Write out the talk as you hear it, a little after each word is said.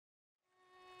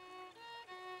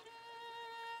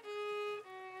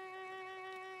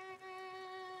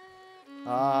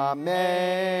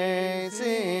Amazing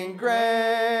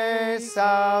grace,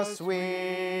 how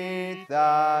sweet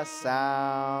the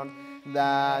sound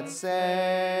that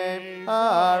saved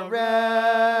a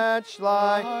wretch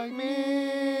like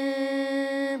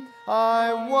me.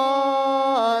 I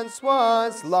once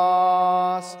was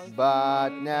lost,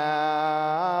 but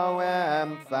now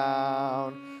am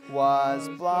found, was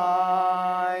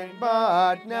blind,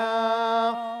 but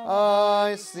now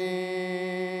I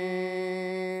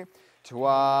see.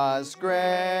 'Twas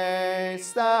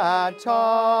grace that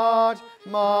taught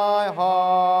my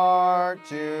heart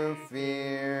to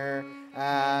fear,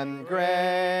 and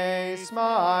grace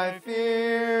my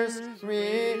fears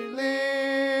relieved.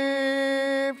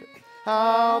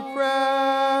 How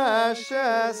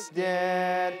precious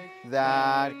did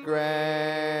that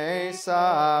grace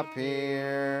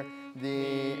appear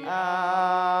the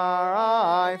hour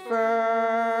I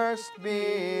first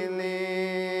believed.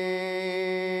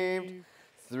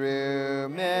 Through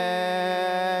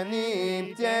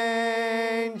many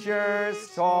dangers,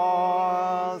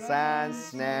 toils, and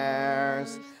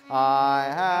snares,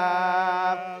 I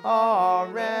have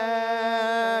already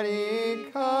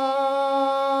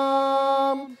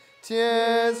come.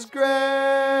 'Tis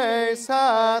grace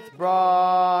hath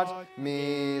brought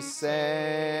me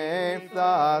safe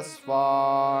thus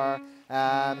far,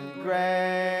 and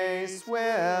grace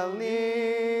will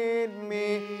lead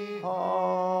me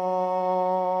home.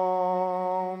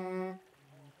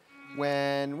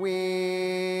 When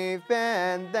we've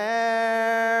been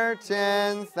there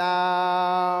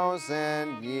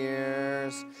 10,000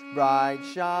 years, bright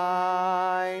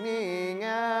shining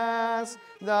as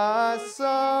the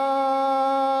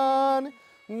sun,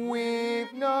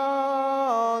 we've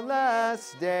no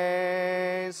less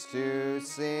days to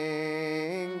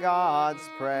sing God's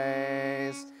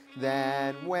praise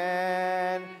than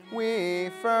when we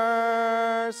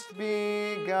first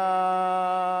begun.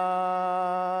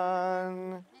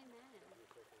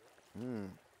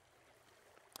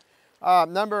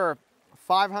 Number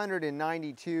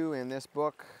 592 in this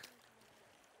book.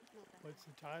 What's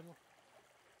the title?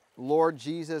 Lord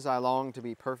Jesus, I long to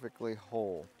be perfectly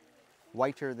whole,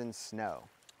 whiter than snow.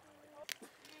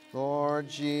 Lord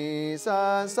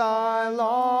Jesus, I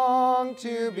long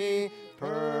to be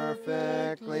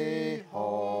perfectly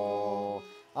whole.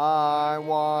 I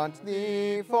want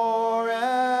Thee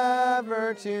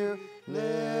forever to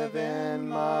live in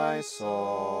my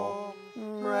soul.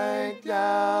 Break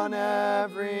down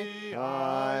every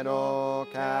idol,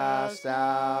 cast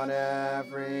out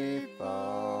every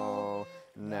foe.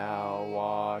 Now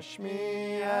wash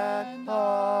me and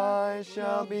I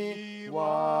shall be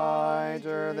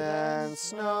whiter than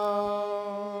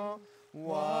snow.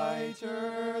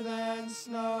 Whiter than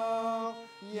snow,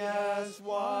 yes,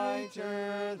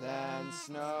 whiter than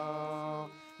snow.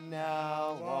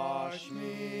 Now wash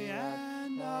me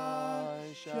and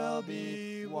I shall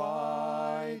be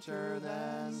whiter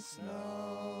than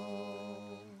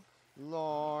snow.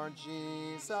 Lord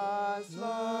Jesus,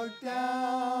 look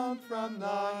down from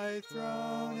Thy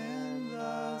throne in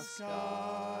the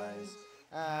skies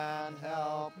and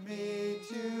help me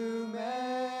to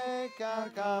make a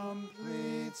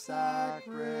complete sacrifice.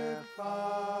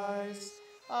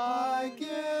 I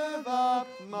give up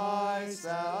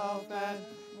myself and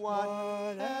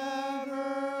whatever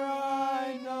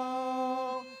I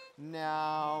know.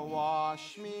 Now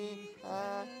wash me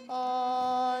and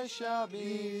I shall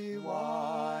be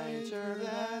whiter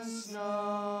than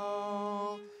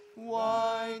snow.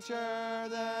 Whiter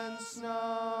than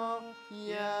snow,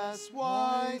 yes,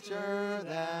 whiter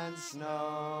than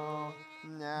snow.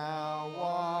 Now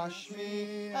wash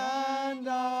me and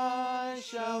I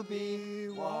shall be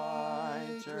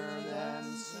whiter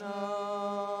than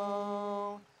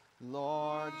snow.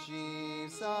 Lord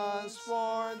Jesus,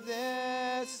 for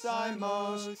this I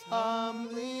most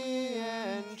humbly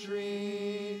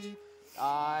entreat.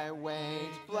 I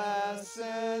wait,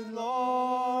 blessed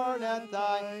Lord, at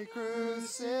Thy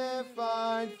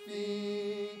crucified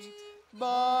feet.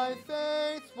 By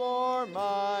faith for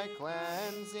my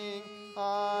cleansing,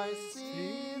 I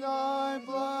see Thy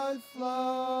blood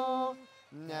flow.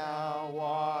 Now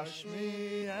wash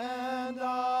me and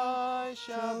I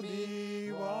shall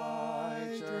be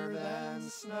whiter than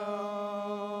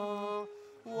snow.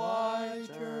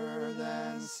 Whiter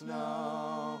than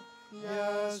snow,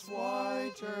 yes,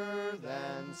 whiter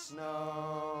than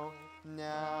snow.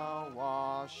 Now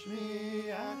wash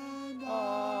me and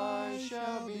I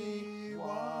shall be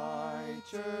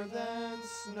whiter than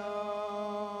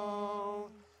snow.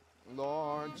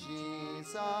 Lord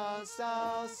Jesus,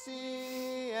 Thou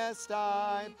seest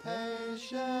I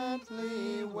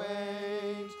patiently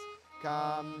wait.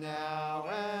 Come now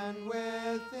and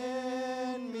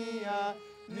within me a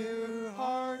new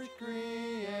heart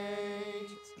create.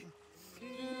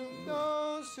 To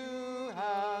those who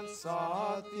have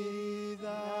sought thee,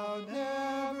 thou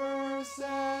never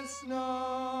saidst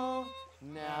no.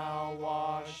 Now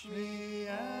wash me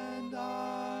and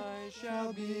I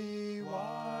shall be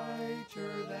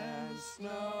whiter than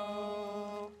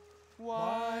snow.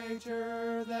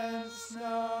 Whiter than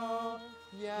snow,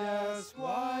 yes,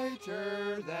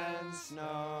 whiter than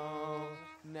snow.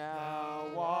 Now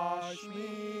wash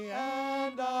me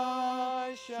and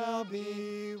I shall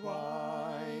be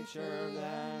whiter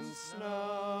than snow.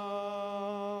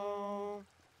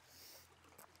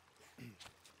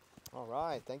 All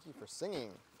right, thank you for singing.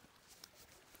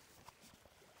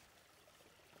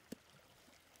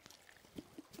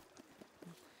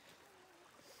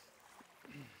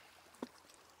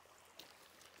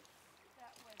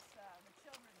 That was the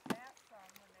children's bath song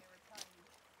when they were tiny.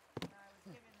 And I was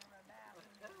giving them a bath when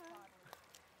they were toddlers.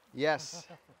 Yes,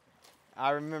 I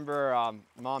remember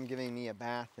Mom giving me a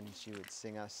bath and she would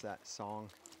sing us that song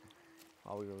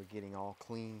while we were getting all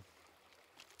clean.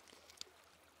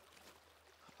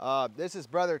 This is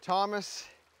Brother Thomas.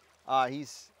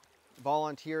 He's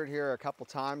volunteered here a couple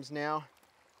times now.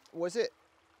 Was it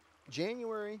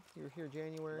January? You were here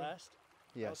January? Last?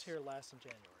 Yes. I was here last in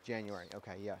January. January,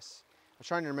 okay, yes. I was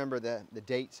trying to remember the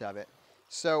dates of it.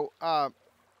 So,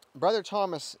 Brother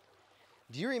Thomas,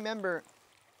 do you remember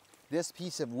this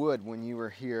piece of wood when you were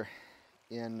here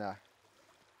in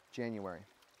January?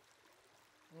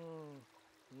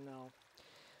 No.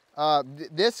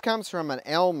 This comes from an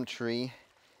elm tree,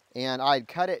 and I'd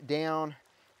cut it down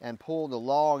and pulled a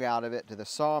log out of it to the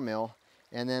sawmill,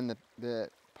 and then the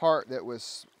part that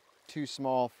was too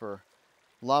small for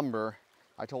lumber,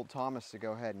 I told Thomas to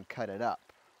go ahead and cut it up.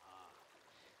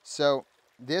 So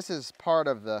this is part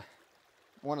of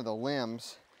one of the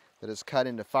limbs that is cut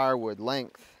into firewood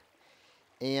length,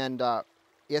 and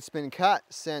it's been cut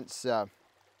since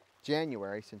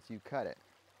January, since you cut it.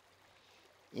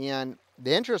 And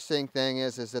the interesting thing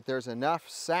is that there's enough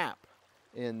sap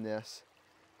in this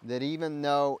that even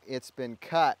though it's been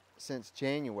cut since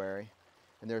January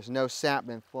and there's no sap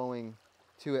been flowing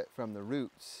to it from the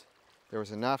roots, there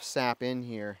was enough sap in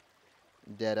here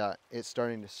that it's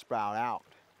starting to sprout out.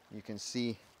 You can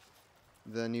see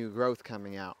the new growth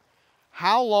coming out.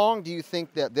 How long do you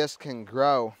think that this can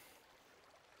grow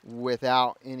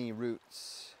without any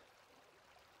roots?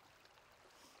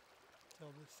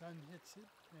 Till the sun hits it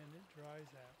and it dries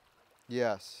out.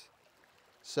 Yes.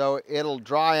 So it'll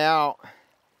dry out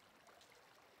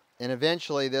and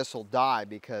eventually this will die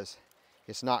because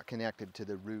it's not connected to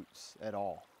the roots at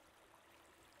all.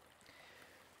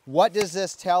 What does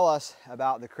this tell us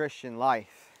about the Christian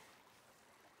life?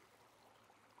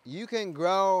 You can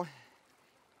grow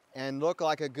and look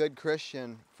like a good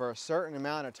Christian for a certain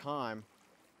amount of time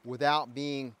without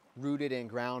being rooted and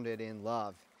grounded in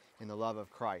love, in the love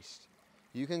of Christ.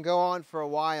 You can go on for a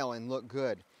while and look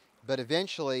good, but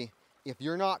eventually, if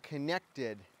you're not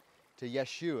connected to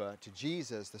Yeshua, to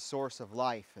Jesus, the source of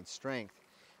life and strength,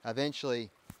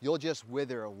 eventually you'll just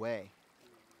wither away.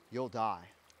 You'll die.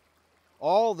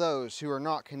 All those who are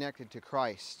not connected to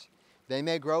Christ, they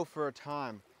may grow for a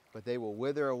time, but they will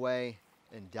wither away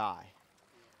and die.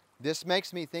 This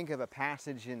makes me think of a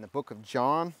passage in the book of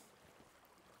John,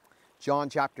 John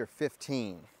chapter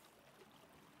 15.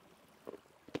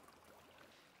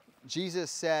 Jesus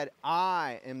said,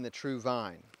 "I am the true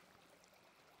vine,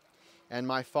 and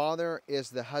my Father is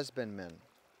the husbandman.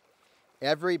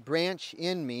 Every branch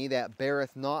in me that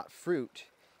beareth not fruit,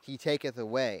 he taketh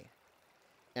away.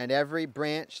 And every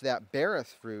branch that beareth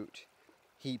fruit,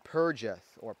 he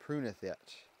purgeth or pruneth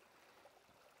it,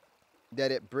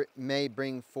 that it may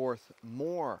bring forth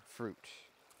more fruit.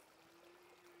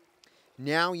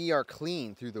 Now ye are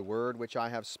clean through the word which I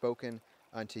have spoken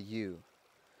unto you.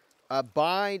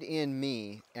 Abide in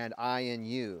me, and I in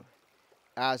you.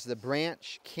 As the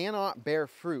branch cannot bear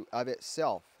fruit of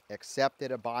itself, except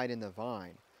it abide in the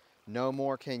vine, no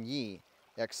more can ye,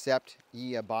 except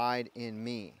ye abide in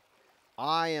me.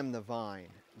 I am the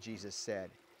vine," Jesus said.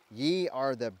 "Ye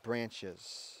are the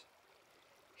branches.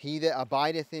 He that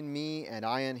abideth in me, and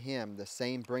I in him, the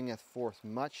same bringeth forth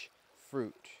much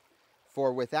fruit.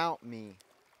 For without me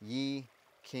ye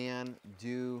can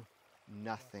do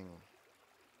nothing."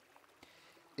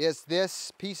 Is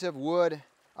this piece of wood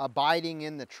abiding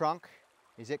in the trunk?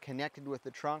 Is it connected with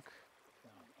the trunk?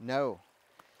 No.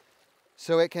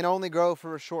 So it can only grow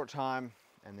for a short time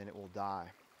and then it will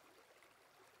die.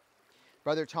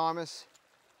 Brother Thomas,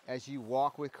 as you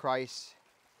walk with Christ,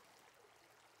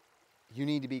 you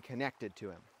need to be connected to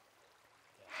him.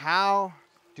 How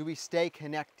do we stay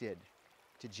connected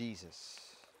to Jesus?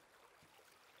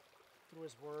 Through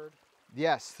His Word.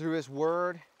 Yes, through His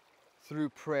Word, through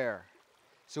prayer.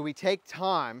 So we take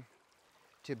time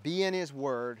to be in His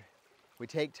Word. We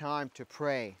take time to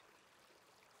pray,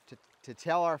 to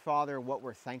tell our Father what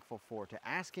we're thankful for, to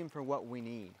ask Him for what we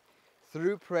need.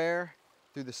 Through prayer,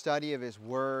 through the study of His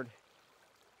Word,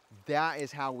 that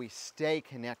is how we stay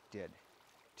connected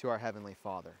to our Heavenly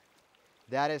Father.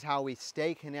 That is how we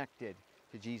stay connected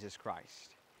to Jesus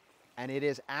Christ. And it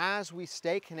is as we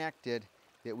stay connected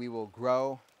that we will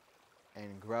grow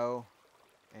and grow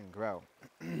and grow.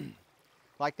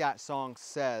 Like that song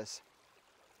says,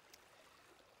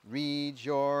 read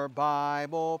your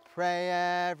Bible, pray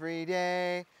every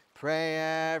day, pray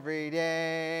every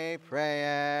day,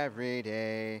 pray every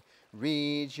day.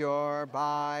 Read your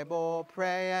Bible,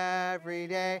 pray every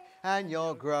day, and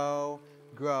you'll grow,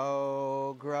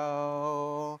 grow,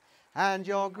 grow. And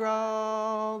you'll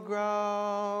grow,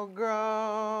 grow,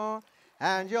 grow.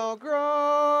 And you'll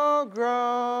grow,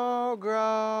 grow,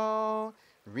 grow.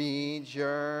 Read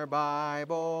your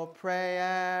Bible, pray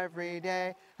every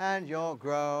day, and you'll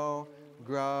grow,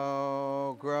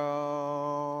 grow,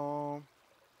 grow.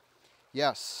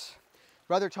 Yes.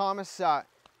 Brother Thomas,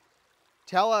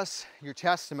 tell us your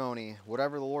testimony,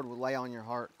 whatever the Lord would lay on your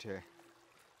heart to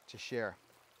share.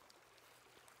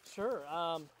 Sure.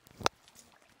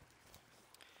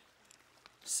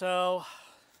 So,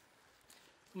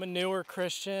 I'm a newer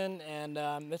Christian, and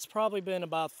it's probably been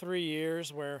about 3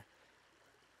 years where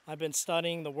I've been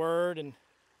studying the Word and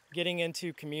getting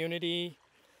into community.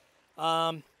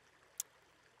 I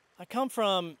come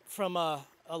from a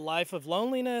life of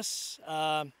loneliness,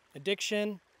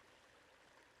 addiction,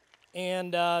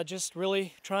 and just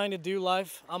really trying to do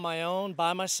life on my own,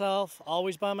 by myself,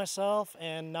 always by myself,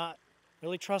 and not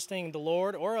really trusting the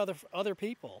Lord or other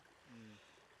people.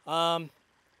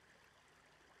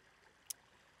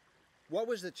 What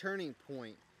was the turning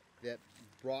point that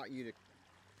brought you to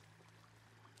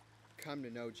come to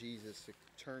know Jesus, to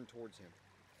turn towards Him?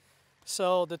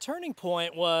 So the turning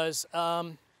point was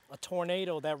a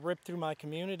tornado that ripped through my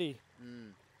community.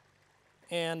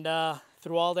 And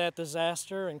through all that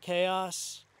disaster and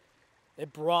chaos,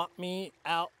 it brought me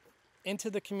out into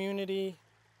the community.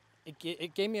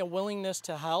 It gave me a willingness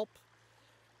to help.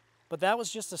 But that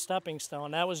was just a stepping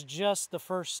stone. That was just the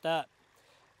first step.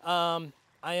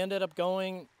 I ended up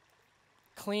going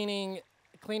cleaning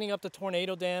up the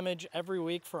tornado damage every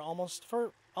week for almost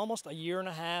a year and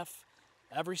a half,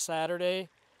 every Saturday,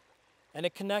 and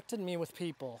it connected me with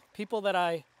people that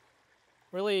I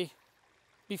really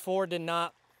before did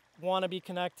not want to be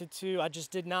connected to. I just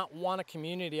did not want a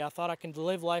community. I thought I could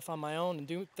live life on my own and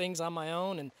do things on my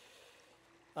own,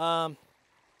 and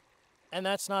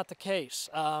that's not the case.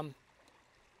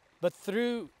 But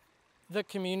through the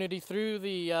community, through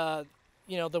the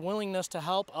the willingness to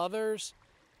help others,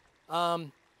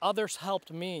 others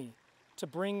helped me to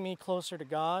bring me closer to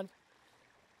God,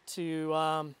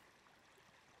 to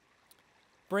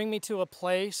bring me to a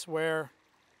place where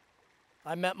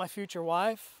I met my future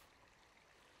wife,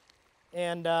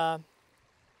 and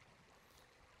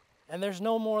there's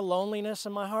no more loneliness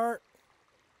in my heart.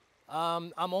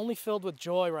 I'm only filled with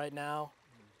joy right now,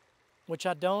 which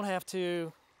I don't have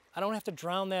to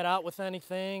drown that out with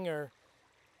anything or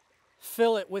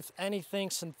fill it with anything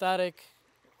synthetic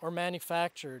or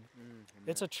manufactured.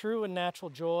 It's a true and natural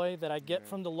joy that I get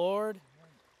from the Lord.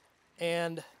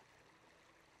 And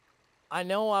I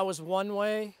know I was one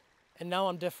way, and now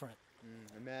I'm different.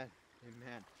 Amen.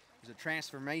 Amen. There's a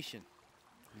transformation.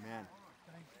 Amen.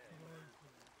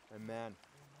 Amen.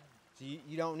 So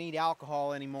you don't need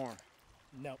alcohol anymore.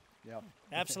 No, Yep.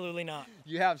 absolutely not.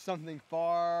 You have something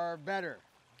far better.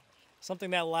 Something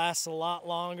that lasts a lot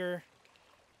longer,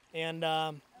 and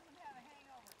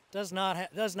does not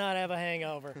have a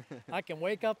hangover. I can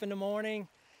wake up in the morning.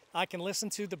 I can listen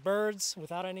to the birds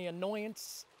without any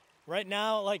annoyance. Right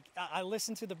now, like I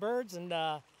listen to the birds, and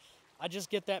I just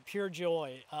get that pure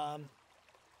joy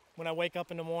when I wake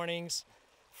up in the mornings,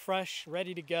 fresh,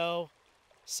 ready to go,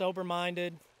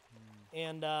 sober-minded,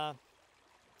 and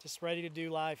just ready to do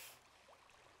life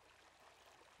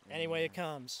any way it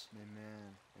comes.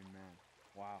 Amen. Amen.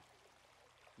 Wow.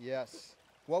 Yes.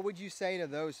 What would you say to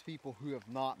those people who have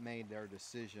not made their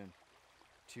decision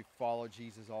to follow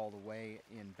Jesus all the way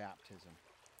in baptism?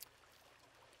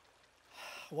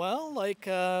 Well, like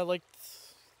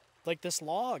this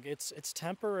log, it's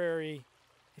temporary.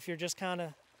 If you're just kind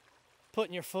of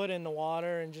putting your foot in the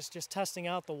water and just testing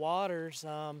out the waters,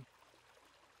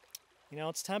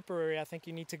 it's temporary. I think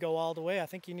you need to go all the way. I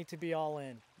think you need to be all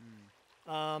in.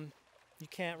 You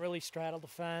can't really straddle the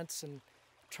fence and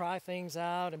try things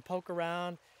out and poke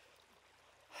around.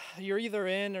 You're either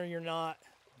in or you're not.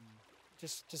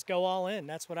 Just go all in.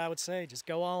 That's what I would say. Just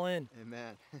go all in.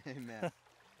 Amen. Amen.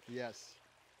 Yes.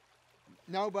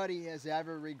 Nobody has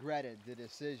ever regretted the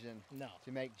decision No.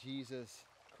 to make Jesus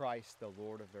Christ the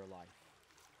Lord of their life.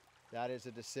 That is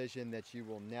a decision that you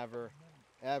will never,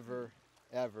 ever,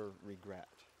 ever regret.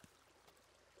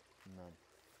 Amen.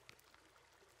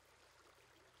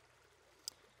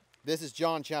 This is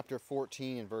John chapter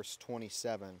 14 and verse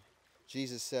 27.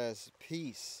 Jesus says,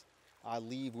 "Peace I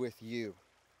leave with you.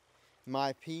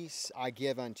 My peace I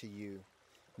give unto you.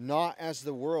 Not as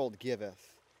the world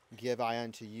giveth, give I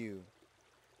unto you.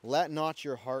 Let not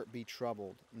your heart be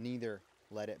troubled, neither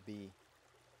let it be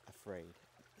afraid."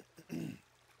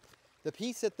 The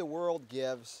peace that the world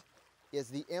gives is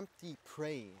the empty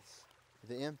praise,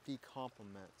 the empty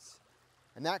compliments.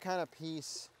 And that kind of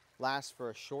peace lasts for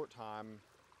a short time,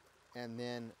 and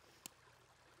then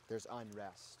there's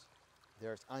unrest,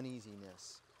 there's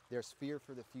uneasiness, there's fear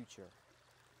for the future.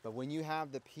 But when you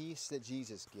have the peace that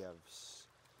Jesus gives,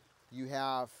 you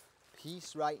have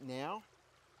peace right now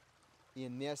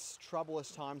in this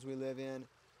troublous times we live in,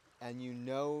 and you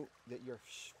know that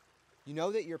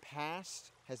your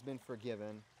past has been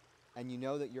forgiven, and you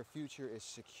know that your future is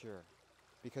secure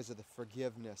because of the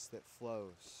forgiveness that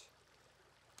flows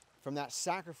from that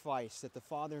sacrifice that the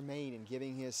Father made in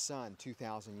giving His Son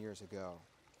 2,000 years ago.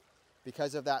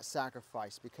 Because of that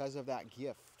sacrifice, because of that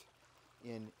gift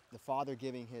in the Father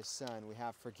giving His Son, we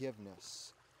have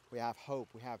forgiveness, we have hope,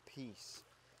 we have peace.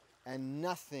 And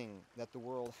nothing that the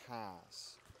world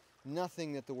has,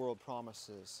 nothing that the world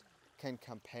promises can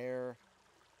compare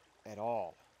at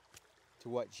all to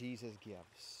what Jesus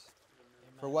gives.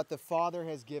 Amen. For what the Father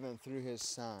has given through His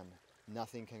Son,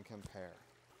 nothing can compare.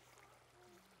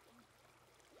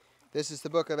 This is the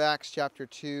book of Acts chapter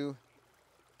 2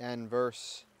 and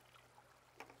verse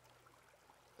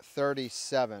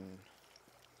 37.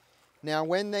 Now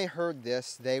when they heard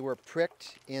this, they were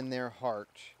pricked in their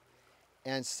heart,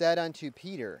 and said unto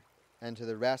Peter and to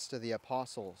the rest of the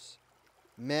apostles,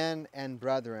 Men and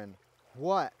brethren,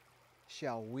 what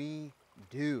shall we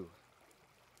do?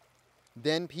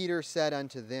 Then Peter said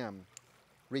unto them,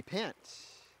 Repent,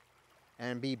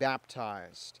 and be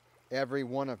baptized, every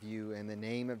one of you, in the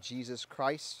name of Jesus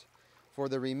Christ, for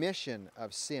the remission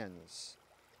of sins,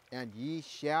 and ye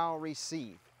shall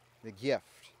receive the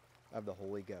gift of the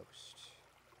Holy Ghost.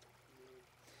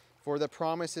 For the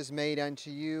promise is made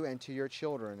unto you and to your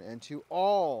children, and to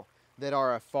all that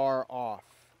are afar off,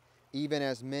 even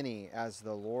as many as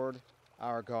the Lord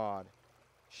our God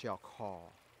shall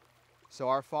call. So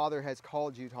our Father has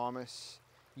called you, Thomas.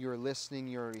 You're listening,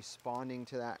 you're responding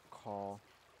to that call.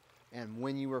 And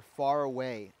when you were far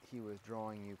away, He was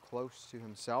drawing you close to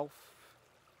Himself.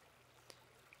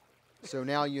 So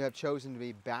now you have chosen to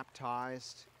be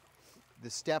baptized. The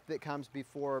step that comes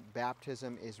before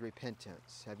baptism is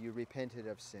repentance. Have you repented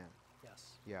of sin? Yes.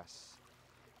 Yes.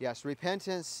 Yes,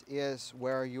 repentance is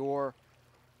where you're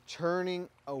turning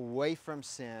away from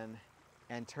sin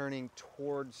and turning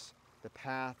towards the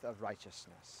path of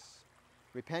righteousness.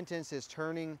 Repentance is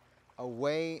turning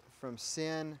away from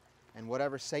sin and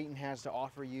whatever Satan has to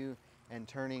offer you and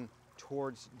turning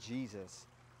towards Jesus,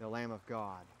 the Lamb of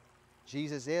God.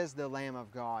 Jesus is the Lamb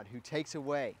of God who takes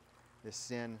away the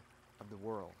sin of the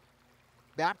world.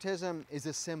 Baptism is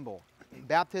a symbol.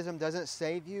 Baptism doesn't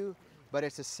save you, but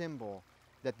it's a symbol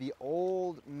that the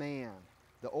old man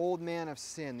of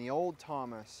sin, the old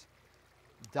Thomas,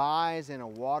 dies in a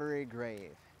watery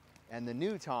grave, and the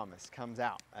new Thomas comes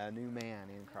out, a new man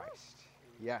in Christ.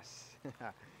 Yes.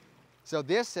 So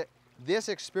this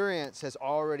experience has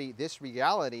already, this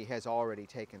reality has already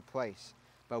taken place.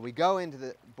 But we go into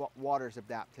the waters of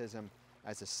baptism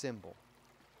as a symbol.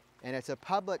 And it's a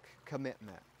public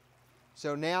commitment.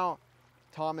 So now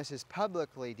Thomas is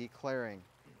publicly declaring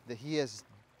that he is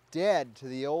dead to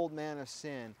the old man of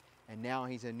sin, and now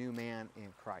he's a new man in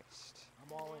Christ.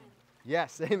 I'm all in.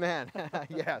 Yes, amen.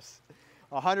 Yes,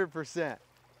 100%.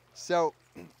 So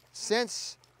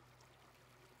since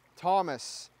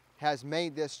Thomas has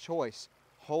made this choice,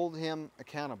 hold him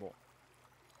accountable.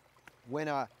 When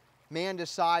a man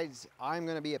decides, I'm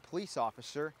going to be a police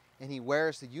officer, and he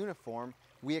wears the uniform,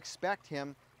 we expect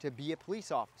him to be a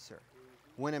police officer.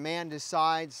 When a man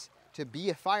decides to be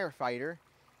a firefighter,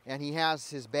 and he has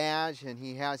his badge, and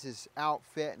he has his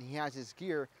outfit, and he has his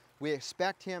gear, we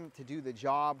expect him to do the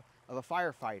job of a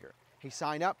firefighter. He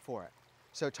signed up for it.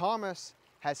 So Thomas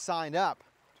has signed up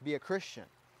to be a Christian.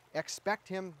 Expect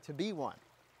him to be one.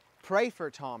 Pray for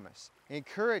Thomas.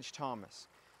 Encourage Thomas.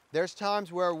 There's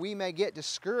times where we may get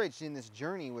discouraged in this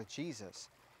journey with Jesus.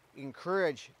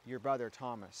 encourage your brother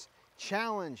Thomas.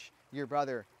 Challenge your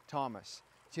brother Thomas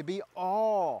to be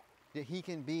all that he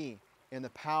can be in the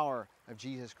power of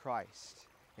Jesus Christ,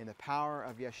 in the power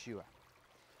of Yeshua.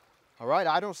 All right,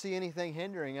 I don't see anything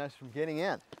hindering us from getting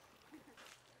in.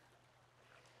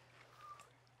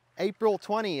 April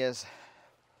 20 is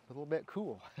a little bit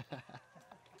cool.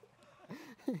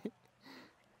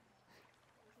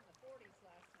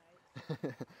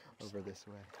 Over this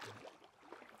way.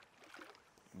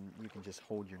 You can just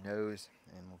hold your nose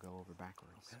and we'll go over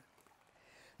backwards. Okay.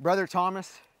 Brother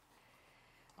Thomas,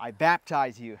 I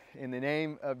baptize you in the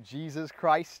name of Jesus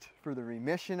Christ for the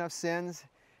remission of sins,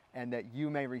 and that you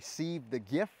may receive the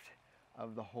gift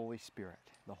of the Holy Spirit,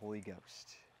 the Holy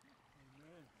Ghost.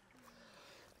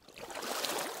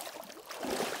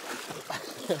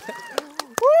 Woo!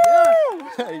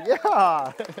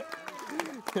 Yeah!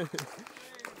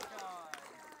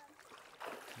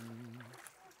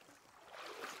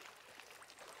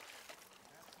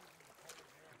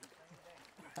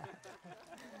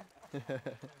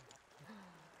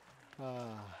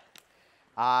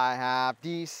 I have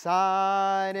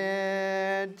decided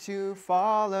to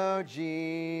follow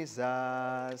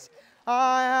Jesus.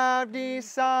 I have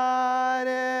decided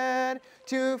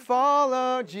to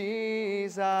follow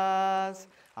Jesus.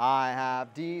 I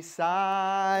have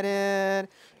decided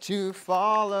to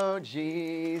follow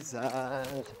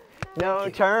Jesus. No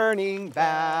turning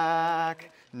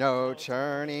back, no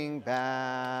turning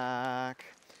back.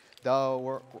 The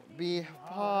world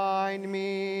behind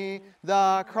me,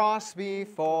 the cross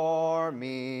before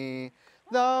me.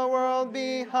 The world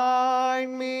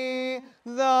behind me,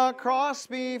 the cross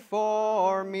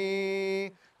before me.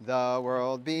 The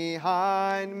world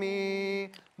behind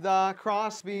me, the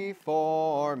cross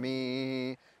before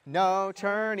me. No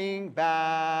turning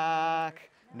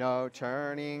back, no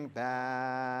turning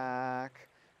back.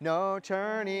 No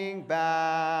turning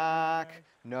back,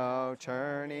 no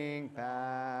turning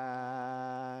back.